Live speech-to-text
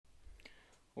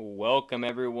Welcome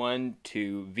everyone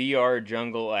to VR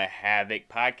Jungle a Havoc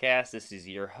podcast. This is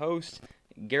your host,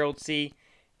 Gerald C.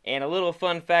 And a little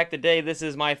fun fact today, this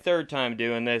is my third time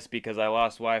doing this because I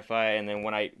lost Wi-Fi, and then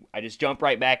when I just jumped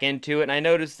right back into it, and I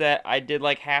noticed that I did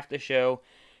like half the show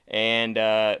and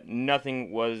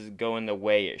nothing was going the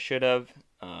way it should have.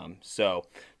 So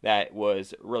that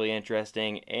was really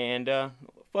interesting and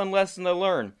fun lesson to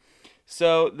learn.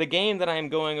 So the game that I'm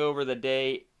going over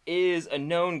today is a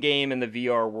known game in the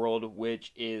VR world,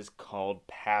 which is called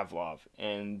Pavlov.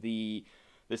 And the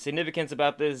significance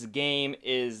about this game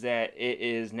is that it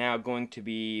is now going to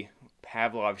be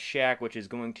Pavlov Shack, which is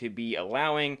going to be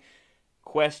allowing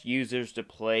Quest users to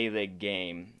play the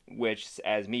game. Which,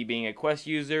 as me being a Quest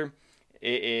user,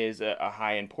 it is a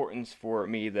high importance for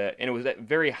me. And it was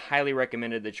very highly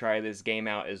recommended to try this game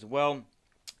out as well.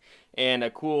 And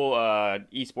a cool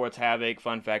Esports Havoc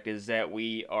fun fact is that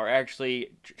we are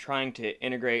actually trying to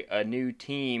integrate a new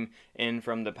team in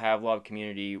from the Pavlov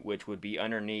community, which would be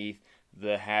underneath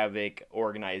the Havoc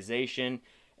organization.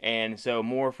 And so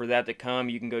more for that to come.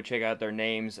 You can go check out their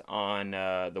names on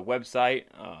the website,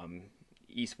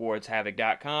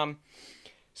 esportshavoc.com.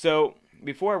 So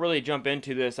before I really jump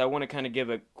into this, I want to kind of give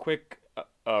a quick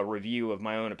review of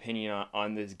my own opinion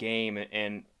on this game.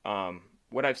 And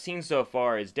what I've seen so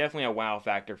far is definitely a wow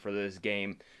factor for this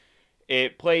game.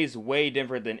 It plays way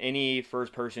different than any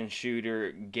first-person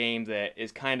shooter game that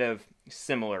is kind of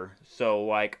similar. So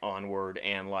like Onward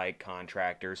and like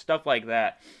Contractor, stuff like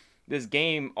that. This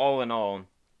game, all in all,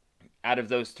 out of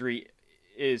those three,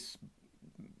 is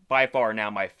by far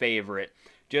now my favorite.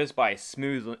 Just by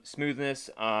smoothness,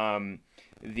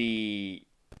 the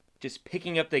just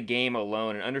picking up the game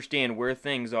alone and understand where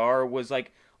things are was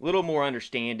like a little more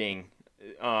understanding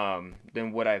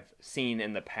than what I've seen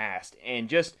in the past. And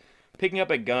just picking up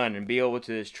a gun and be able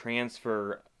to just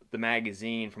transfer the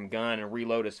magazine from gun and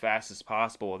reload as fast as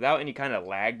possible without any kind of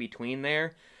lag between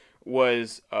there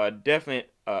was definitely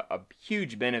a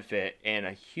huge benefit and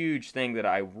a huge thing that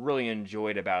I really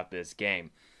enjoyed about this game.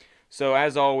 So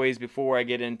as always, before I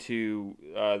get into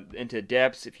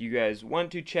depths, if you guys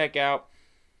want to check out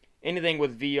anything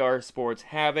with VR Sports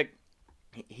Havoc,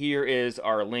 here is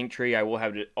our link tree. I will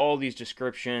have all these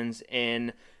descriptions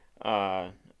in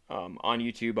on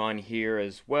YouTube on here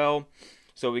as well.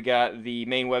 So we got the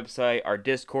main website, our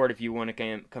Discord if you want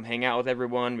to come hang out with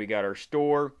everyone. We got our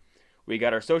store. We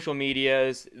got our social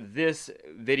medias. This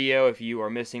video, if you are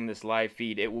missing this live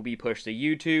feed, it will be pushed to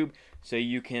YouTube, so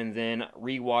you can then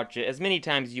rewatch it as many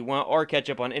times as you want or catch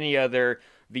up on any other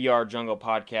VR Jungle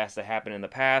podcasts that happened in the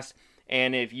past.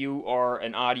 And if you are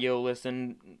an audio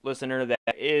listener that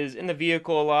is in the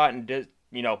vehicle a lot and don't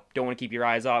want to keep your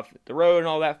eyes off the road and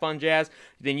all that fun jazz,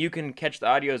 then you can catch the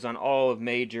audios on all of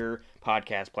major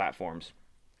podcast platforms.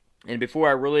 And before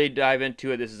I really dive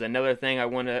into it, this is another thing I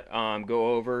want to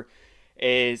go over,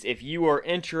 is if you are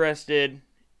interested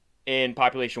in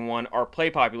Population 1 or play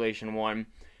Population 1,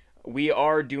 we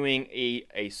are doing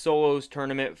a solos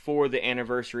tournament for the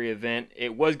anniversary event.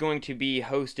 It was going to be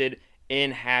hosted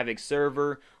in Havoc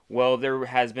server. Well, there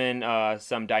has been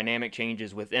some dynamic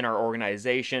changes within our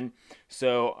organization.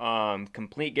 So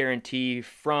Complete Guarantee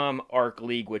from Arc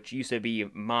League, which used to be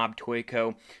Mob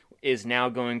Toyco, is now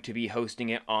going to be hosting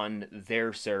it on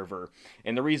their server.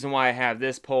 And the reason why I have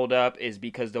this pulled up is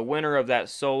because the winner of that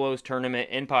solos tournament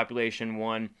in Population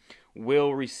 1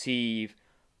 will receive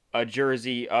a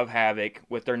jersey of Havoc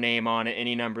with their name on it,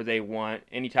 any number they want,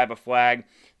 any type of flag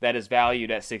that is valued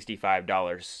at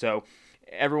 $65. So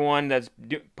everyone that's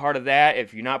part of that,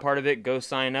 if you're not part of it, go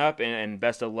sign up, and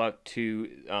best of luck to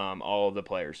all of the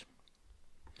players.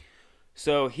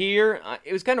 So here,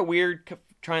 it was kind of weird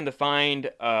trying to find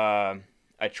a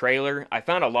trailer. I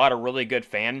found a lot of really good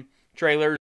fan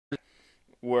trailers.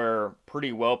 Were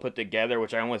pretty well put together,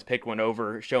 which I almost picked one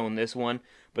over showing this one.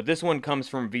 But this one comes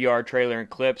from VR Trailer and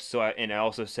Clips, and it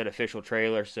also said official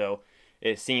trailer, so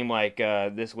it seemed like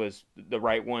this was the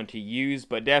right one to use.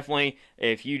 But definitely,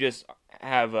 if you just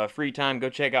have free time, go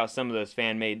check out some of those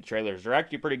fan-made trailers. They're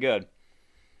actually pretty good.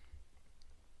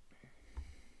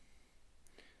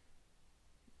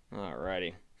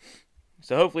 Alrighty.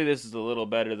 So hopefully this is a little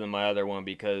better than my other one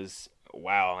because,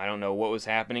 wow, I don't know what was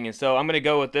happening. And so I'm going to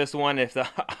go with this one. If the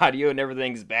audio and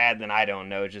everything's bad, then I don't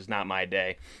know. It's just not my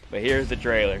day. But here's the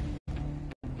trailer.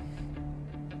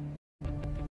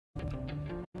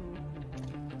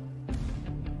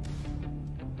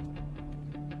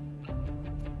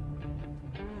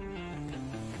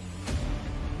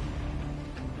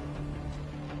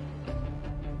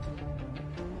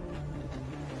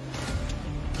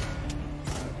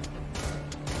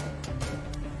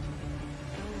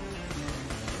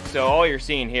 So all you're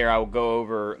seeing here, I will go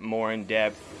over more in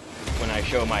depth when I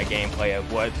show my gameplay of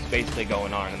what's basically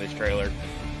going on in this trailer.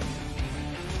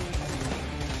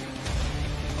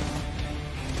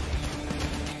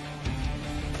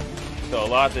 So a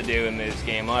lot to do in this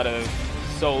game, a lot of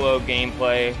solo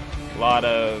gameplay, a lot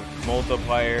of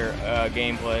multiplayer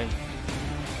gameplay.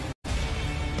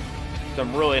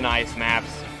 Some really nice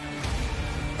maps.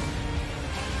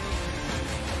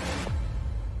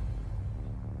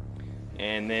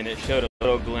 And then it showed a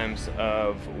little glimpse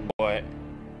of what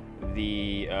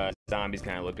the zombies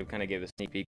kind of looked like. Kind of gave a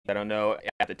sneak peek. I don't know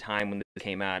at the time when this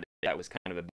came out if that was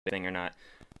kind of a big thing or not.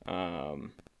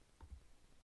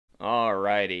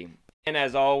 Alrighty. And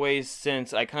as always,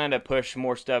 since I kind of push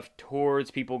more stuff towards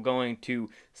people going to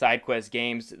SideQuest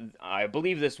games, I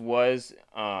believe this was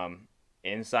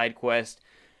in SideQuest.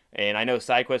 And I know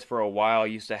SideQuest for a while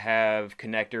used to have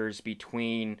connectors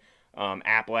between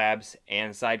App Labs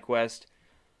and SideQuest.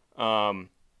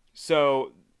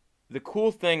 So the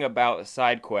cool thing about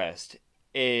SideQuest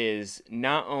is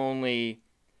not only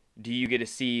do you get to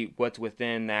see what's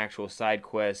within the actual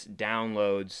SideQuest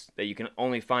downloads that you can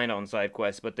only find on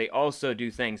SideQuest, but they also do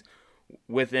things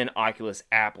within Oculus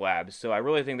App Labs. So I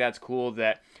really think that's cool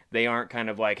that they aren't kind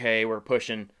of like, hey, we're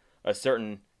pushing a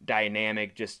certain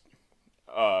dynamic just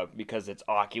because it's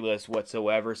Oculus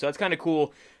whatsoever. So it's kind of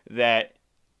cool that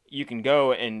you can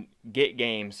go and get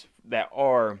games that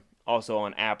are also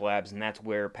on App Labs, and that's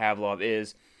where Pavlov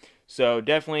is. So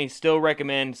definitely still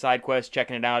recommend SideQuest,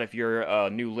 checking it out if you're a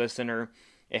new listener.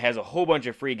 It has a whole bunch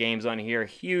of free games on here,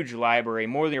 huge library,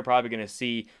 more than you're probably going to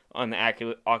see on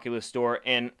the Oculus Store,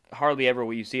 and hardly ever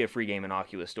will you see a free game in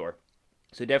Oculus Store.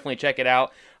 So definitely check it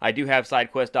out. I do have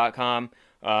sidequest.com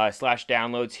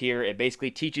 /downloads here. It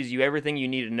basically teaches you everything you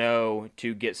need to know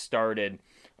to get started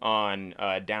on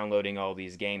downloading all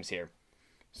these games here.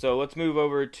 So let's move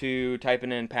over to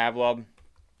typing in Pavlov.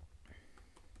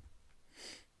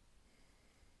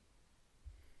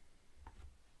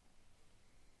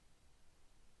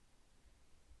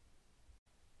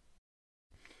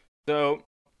 So once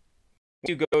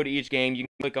you go to each game, you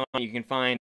can click on, you can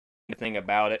find anything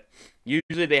about it.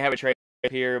 Usually they have a trailer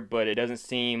here, but it doesn't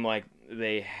seem like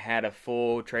they had a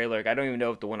full trailer. I don't even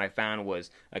know if the one I found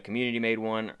was a community-made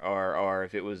one or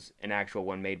if it was an actual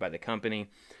one made by the company.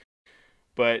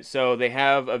 But so they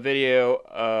have a video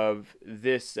of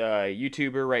this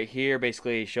YouTuber right here,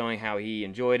 basically showing how he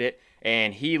enjoyed it,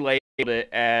 and he labeled it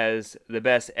as the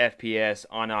best FPS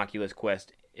on Oculus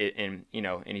Quest. And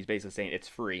he's basically saying it's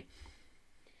free.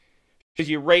 Shows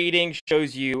you ratings,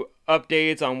 shows you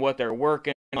updates on what they're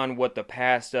working on, what the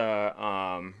past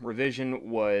revision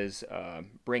was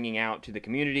bringing out to the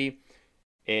community.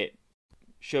 It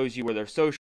shows you where their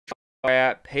social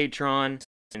at, Patreon,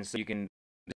 and so you can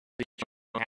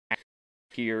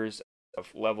tiers of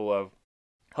level of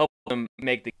help them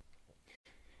make the.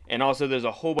 And also, there's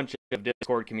a whole bunch of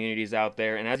Discord communities out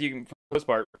there, and as you can, for the most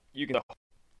part, you can.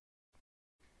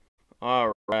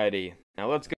 Alrighty,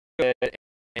 now let's go ahead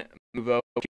and move over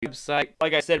to the website.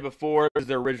 Like I said before, there's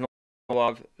the original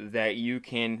log that you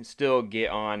can still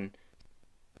get on,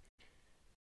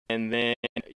 and then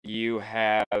you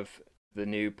have the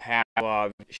new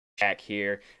Pavlov Shack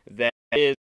here that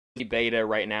is the beta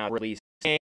right now released,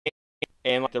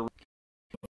 and like the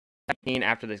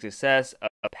after the success of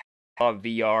Pavlov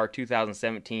VR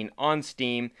 2017 on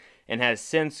Steam, and has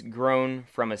since grown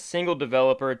from a single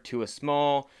developer to a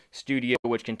small studio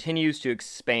which continues to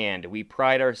expand. We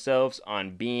pride ourselves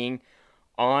on being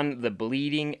on the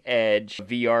bleeding edge of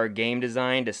VR game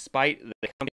design despite the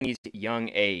company's young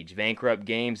age. Bankrupt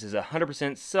Games is a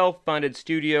 100% self-funded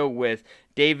studio with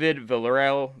David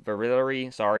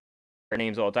Villari, sorry, their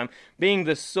names all the time, being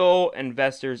the sole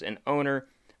investors and owner,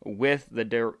 with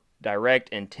the direct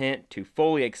intent to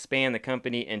fully expand the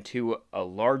company into a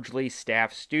largely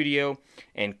staffed studio,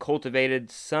 and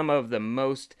cultivated some of the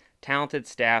most talented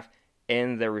staff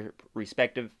in their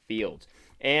respective fields.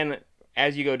 And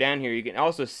as you go down here, you can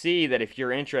also see that if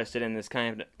you're interested in this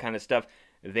kind of stuff,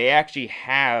 they actually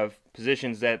have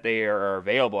positions that they are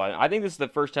available. I think this is the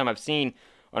first time I've seen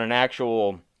on an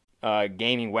actual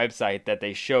gaming website that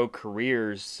they show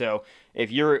careers. So if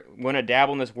you're going to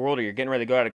dabble in this world, or you're getting ready to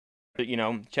go out of,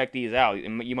 check these out.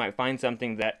 You might find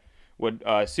something that would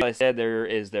suit. Like I said, there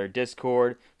is their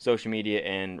Discord, social media,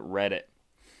 and Reddit.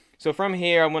 So from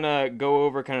here, I'm going to go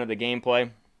over kind of the gameplay.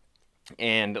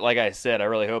 And like I said, I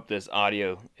really hope this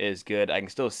audio is good. I can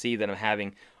still see that I'm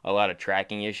having a lot of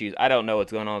tracking issues. I don't know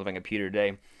what's going on with my computer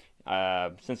today.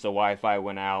 Since the Wi-Fi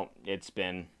went out, it's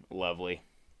been lovely.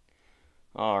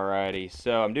 Alrighty,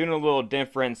 so I'm doing a little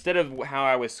different. Instead of how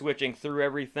I was switching through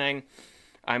everything,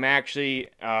 I'm actually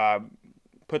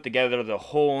put together the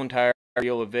whole entire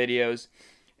reel of videos,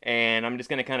 and I'm just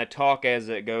going to kind of talk as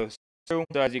it goes through.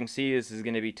 So as you can see, this is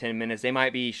going to be 10 minutes. They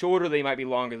might be shorter, they might be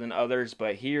longer than others,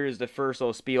 but here's the first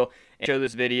little spiel. And show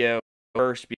this video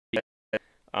first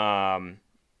because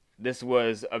this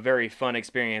was a very fun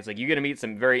experience. Like, you're going to meet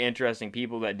some very interesting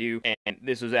people that do, and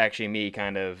this was actually me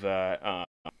kind of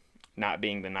not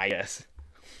being the nicest.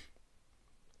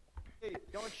 Hey,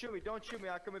 don't shoot me, don't shoot me,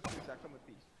 I come in peace, I come in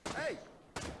peace. Hey!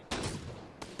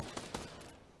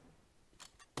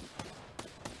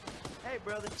 Hey,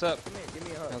 brother. What's up? Come here, give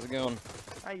me a hug. How's it going?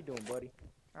 How you doing, buddy?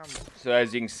 So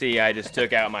as you can see, I just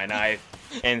took out my knife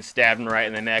and stabbed him right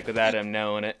in the neck without him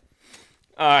knowing it.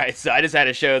 Alright, so I just had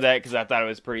to show that because I thought it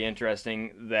was pretty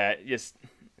interesting that just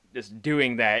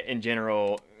doing that in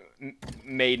general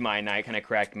made my night, kind of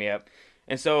cracked me up.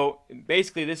 And so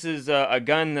basically this is a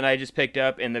gun that I just picked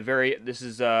up, and this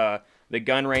is the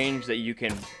gun range that you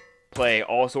can play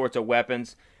all sorts of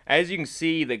weapons. As you can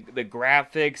see, the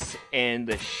graphics and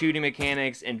the shooting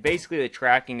mechanics and basically the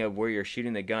tracking of where you're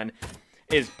shooting the gun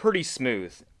is pretty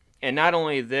smooth. And not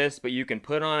only this, but you can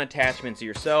put on attachments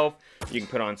yourself, you can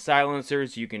put on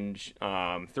silencers, you can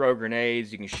throw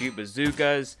grenades, you can shoot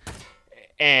bazookas,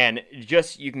 and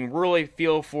just you can really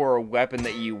feel for a weapon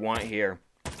that you want here.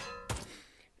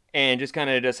 And just kind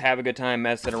of have a good time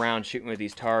messing around, shooting with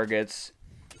these targets.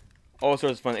 All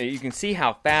sorts of fun. You can see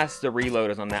how fast the reload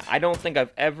is on that. I don't think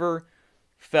I've ever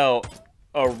felt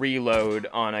a reload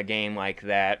on a game like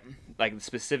that, like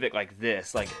specific like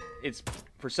this. Like, it's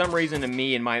for some reason to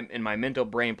me in my mental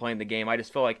brain playing the game, I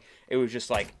just felt like it was just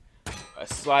like a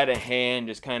sleight of hand,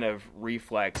 just kind of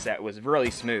reflex that was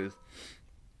really smooth.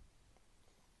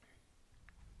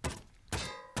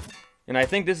 And I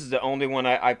think this is the only one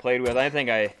I played with. I think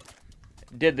I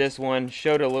did this one,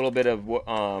 showed a little bit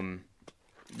of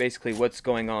basically what's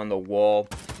going on the wall.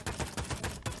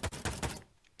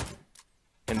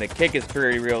 And the kick is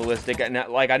pretty realistic.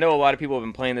 Like, I know a lot of people have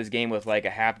been playing this game with like a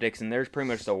haptics, and there's pretty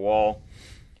much the wall.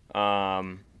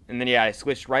 And then yeah, I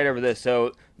switched right over this.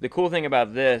 So the cool thing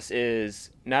about this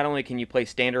is not only can you play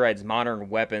standardized modern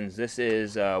weapons, this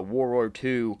is World War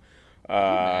II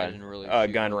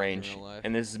gun range,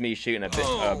 and this is me shooting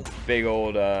a big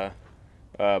old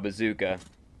bazooka.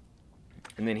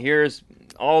 And then here's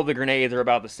all the grenades are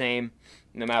about the same,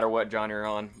 no matter what genre you're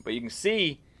on. But you can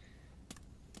see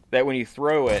that when you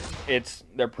throw it,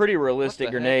 they're pretty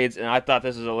realistic grenades, and I thought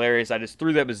this was hilarious. I just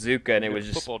threw that bazooka and it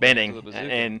was just spinning,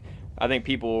 and I think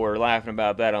people were laughing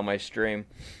about that on my stream.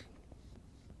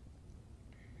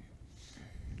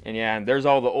 And yeah, and there's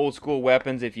all the old school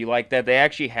weapons if you like that. They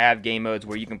actually have game modes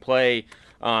where you can play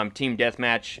Team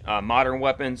Deathmatch modern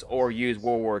weapons or use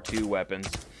World War II weapons.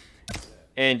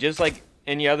 And just like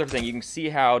any other thing, you can see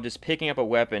how just picking up a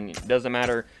weapon, doesn't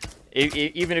matter,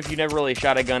 even if you never really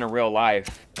shot a gun in real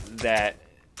life, that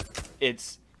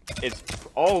it's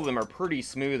all of them are pretty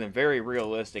smooth and very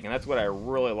realistic. And that's what I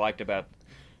really liked about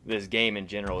this game in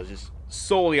general, is just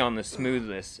solely on the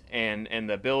smoothness and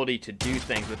the ability to do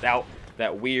things without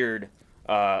that weird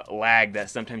lag that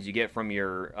sometimes you get from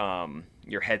your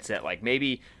headset. Like,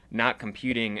 maybe not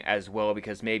computing as well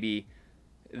because maybe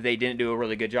they didn't do a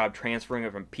really good job transferring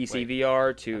it from PC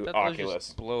VR to Oculus.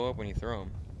 Just blow up when you throw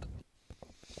them.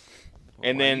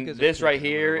 And then this right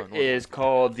here is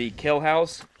called the Kill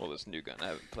House. Well, this new gun, I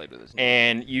haven't played with this.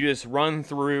 And you just run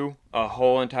through a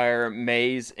whole entire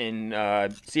maze and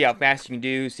see how fast you can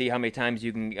do, see how many times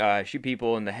you can shoot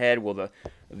people in the head with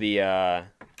the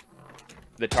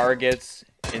targets.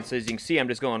 And so as you can see, I'm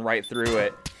just going right through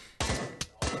it.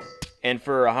 And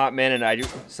for a hot minute,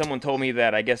 someone told me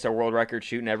that I guess a world record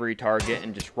shooting every target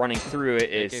and just running through it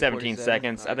is 17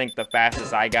 seconds. I think the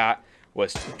fastest I got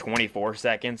was 24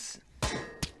 seconds.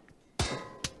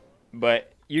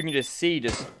 But you can just see,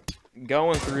 just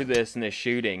going through this and this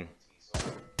shooting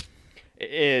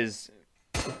is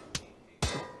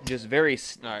just very,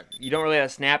 you don't really have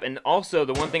to snap. And also,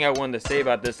 the one thing I wanted to say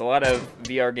about this, a lot of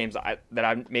VR games that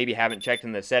I maybe haven't checked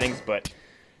in the settings, but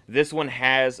this one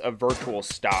has a virtual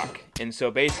stock. And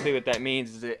so basically what that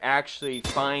means is it actually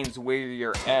finds where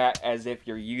you're at as if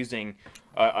you're using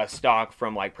a stock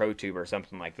from like ProTube or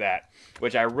something like that,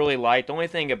 which I really like. The only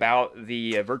thing about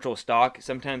the virtual stock,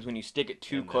 sometimes when you stick it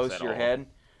too close to your head,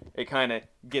 it kind of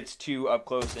gets too up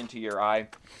close into your eye.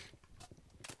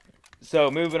 So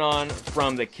moving on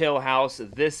from the Kill House,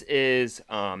 this is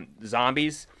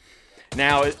Zombies.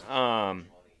 Now,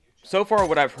 so far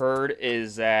what I've heard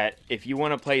is that if you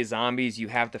want to play Zombies, you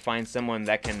have to find someone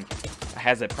that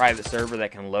has a private server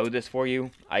that can load this for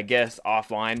you. I guess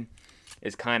offline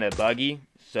is kind of buggy,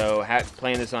 so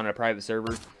playing this on a private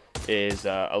server is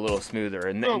a little smoother.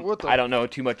 And I don't know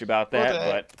too much about that,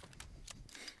 but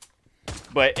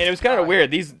But and it was kind of weird.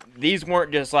 These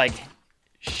weren't just like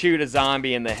shoot a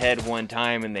zombie in the head one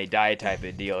time and they die type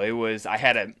of deal. It was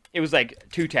like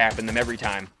 2-tapping them every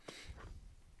time.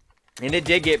 And it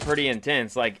did get pretty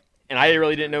intense. Like, and I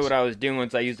really didn't know what I was doing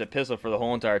once I used a pistol for the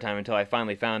whole entire time until I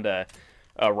finally found a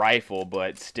rifle.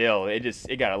 But still,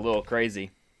 it got a little crazy.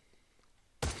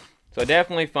 So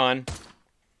definitely fun.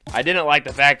 I didn't like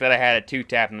the fact that I had to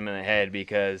 2-tap them in the head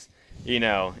because, you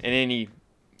know, in any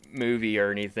movie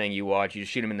or anything you watch, you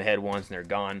just shoot them in the head once and they're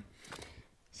gone.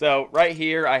 So right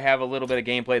here I have a little bit of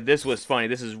gameplay. This was funny.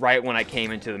 This is right when I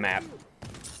came into the map.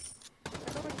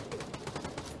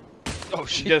 Oh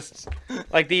shit. Just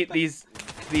like these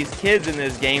kids in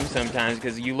this game sometimes,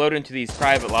 because you load into these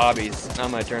private lobbies.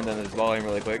 I'm gonna turn down this volume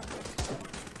really quick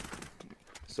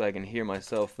so I can hear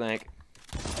myself think.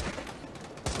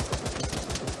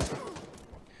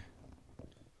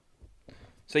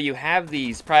 So you have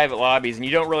these private lobbies, and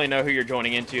you don't really know who you're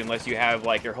joining into unless you have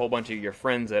like your whole bunch of your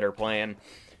friends that are playing.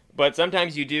 But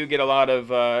sometimes you do get a lot of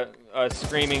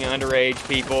screaming underage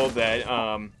people that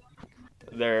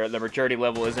the maturity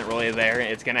level isn't really there.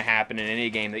 It's going to happen in any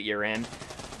game that you're in.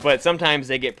 But sometimes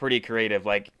they get pretty creative.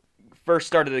 Like, first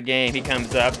start of the game, he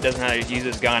comes up, doesn't know how to use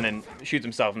his gun, and shoots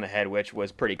himself in the head, which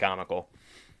was pretty comical.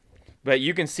 But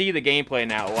you can see the gameplay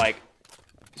now, like,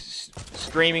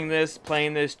 streaming this,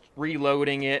 playing this,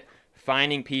 reloading it,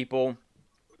 finding people.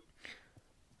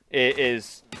 It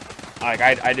is, like,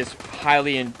 I just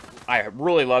I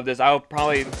really love this. I'll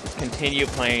probably continue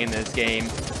playing this game,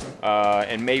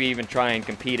 and maybe even try and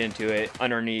compete into it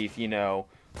underneath, you know,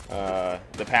 the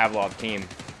Pavlov team.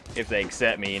 If they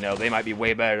accept me, you know, they might be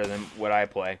way better than what I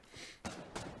play.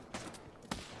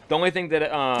 The only thing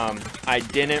that I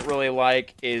didn't really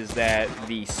like is that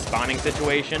the spawning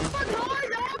situation.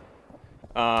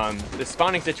 The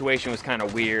spawning situation was kind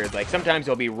of weird. Like, sometimes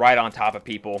you'll be right on top of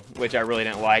people, which I really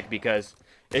didn't like because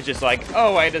it's just like,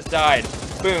 oh, I just died.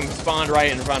 Boom, spawned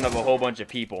right in front of a whole bunch of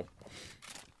people.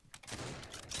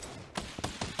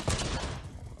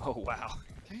 Oh wow.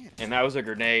 And that was a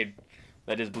grenade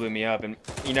that just blew me up. And,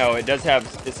 you know, it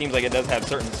seems like it does have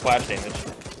certain splash damage.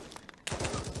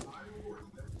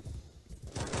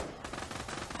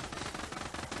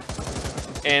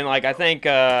 And, like, I think,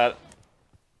 a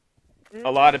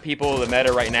lot of people, the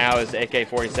meta right now is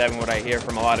AK-47, what I hear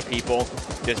from a lot of people,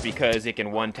 just because it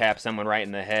can one-tap someone right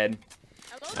in the head.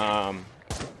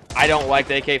 I don't like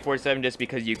the AK-47 just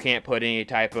because you can't put any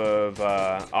type of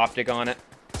optic on it.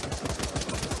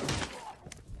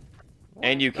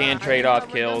 And you can trade off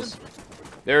kills.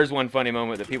 There's one funny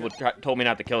moment that people told me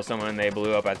not to kill someone and they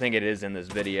blew up. I think it is in this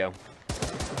video.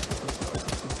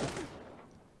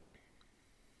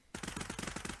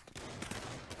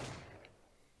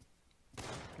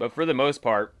 But for the most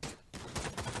part,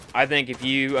 I think if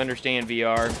you understand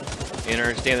VR and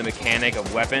understand the mechanic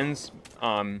of weapons,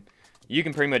 you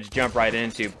can pretty much jump right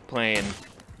into playing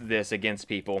this against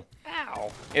people. Ow.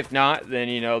 If not, then,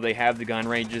 you know, they have the gun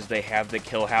ranges, they have the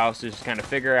kill houses, just kind of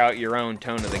figure out your own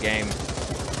tone of the game.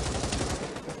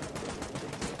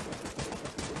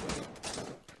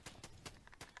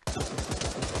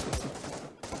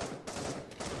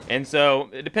 And so,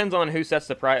 it depends on who sets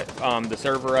the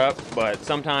server up, but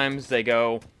sometimes they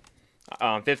go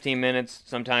 15 minutes,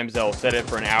 sometimes they'll set it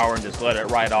for an hour and just let it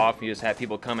ride off. You just have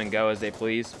people come and go as they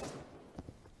please.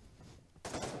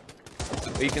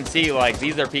 But you can see, like,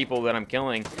 these are people that I'm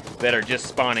killing that are just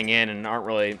spawning in and aren't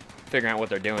really figuring out what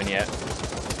they're doing yet.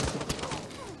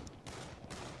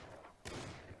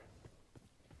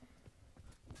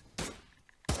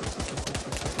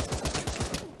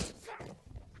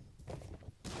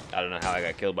 I don't know how I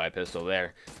got killed by a pistol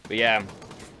there, but yeah.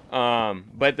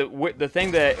 But the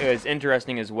thing that is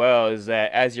interesting as well is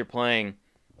that as you're playing,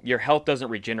 your health doesn't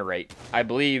regenerate. I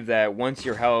believe that once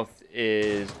your health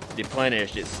is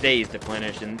deplenished, it stays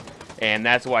deplenished, and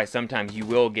that's why sometimes you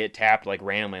will get tapped like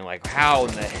randomly. Like, how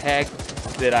in the heck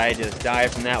did I just die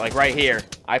from that? Like right here,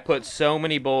 I put so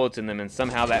many bullets in them, and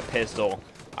somehow that pistol,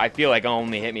 I feel like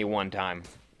only hit me one time.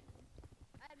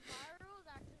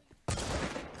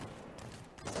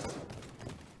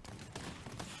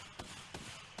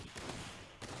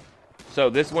 So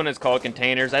this one is called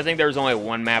Containers. I think there was only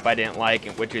one map I didn't like,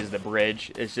 which is the bridge.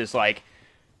 It's just like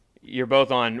you're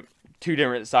both on two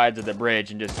different sides of the bridge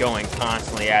and just going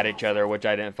constantly at each other, which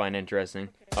I didn't find interesting.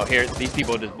 Oh, here, these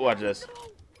people just, watch this.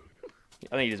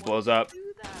 I think he just blows up.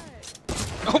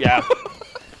 Yeah.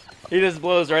 He just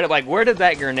blows right up. Like, where did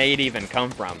that grenade even come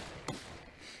from?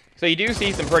 So you do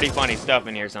see some pretty funny stuff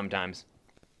in here sometimes.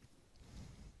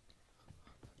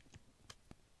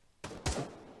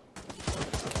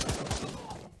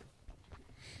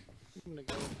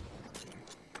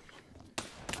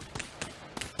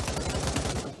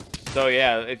 So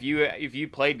yeah, if you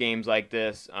played games like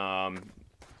this,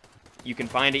 you can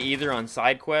find it either on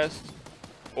SideQuest,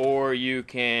 or you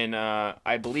can,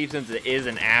 I believe since it is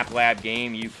an App Lab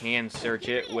game, you can search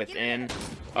it within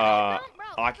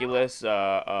Oculus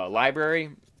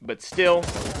library. But still,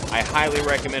 I highly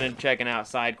recommend checking out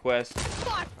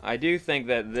SideQuest. I do think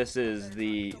that this is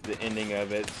the ending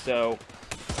of it. So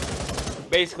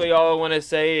basically, all I want to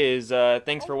say is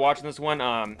thanks for watching this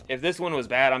one. If this one was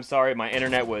bad, I'm sorry. My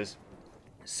internet was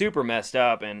super messed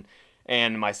up,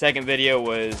 and my second video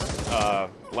was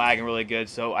lagging really good.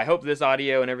 So I hope this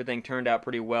audio and everything turned out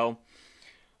pretty well.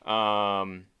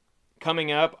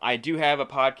 Coming up, I do have a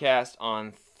podcast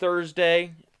on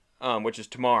Thursday, which is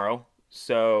tomorrow.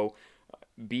 So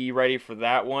be ready for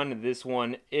that one. This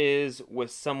one is with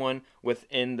someone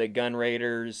within the Gun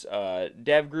Raiders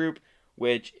dev group,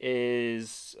 which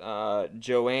is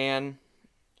Joanne.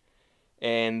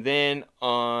 And then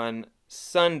on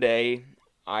Sunday,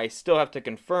 I still have to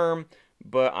confirm,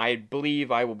 but I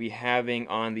believe I will be having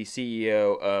on the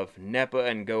CEO of NEPA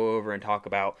and go over and talk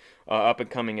about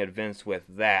up-and-coming events with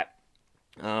that.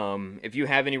 If you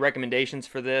have any recommendations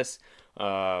for this,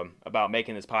 about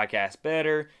making this podcast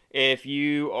better, if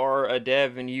you are a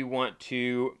dev and you want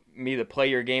me to play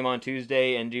your game on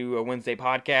Tuesday and do a Wednesday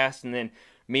podcast and then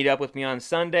meet up with me on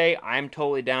Sunday, I'm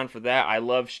totally down for that. I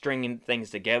love stringing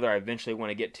things together. I eventually want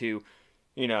to get to,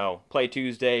 play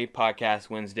Tuesday, podcast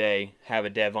Wednesday, have a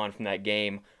dev on from that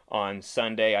game on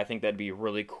Sunday. I think that'd be a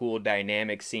really cool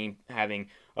dynamic scene, having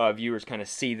viewers kind of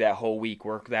see that whole week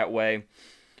work that way.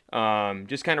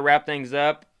 Just kind of wrap things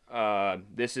up.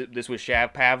 This was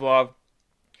Shav Pavlov.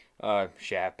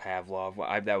 Shav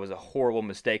Pavlov. That was a horrible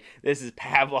mistake. This is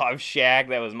Pavlov Shag.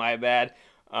 That was my bad.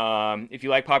 If you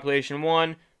like Population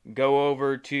 1, go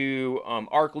over to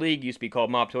Arc League, used to be called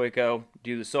Mob Toyco,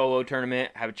 do the solo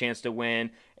tournament, have a chance to win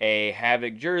a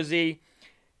Havoc jersey.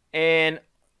 And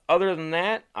other than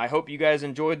that, I hope you guys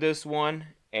enjoyed this one,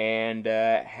 and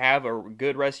have a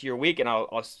good rest of your week, and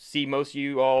I'll see most of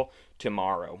you all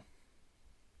tomorrow.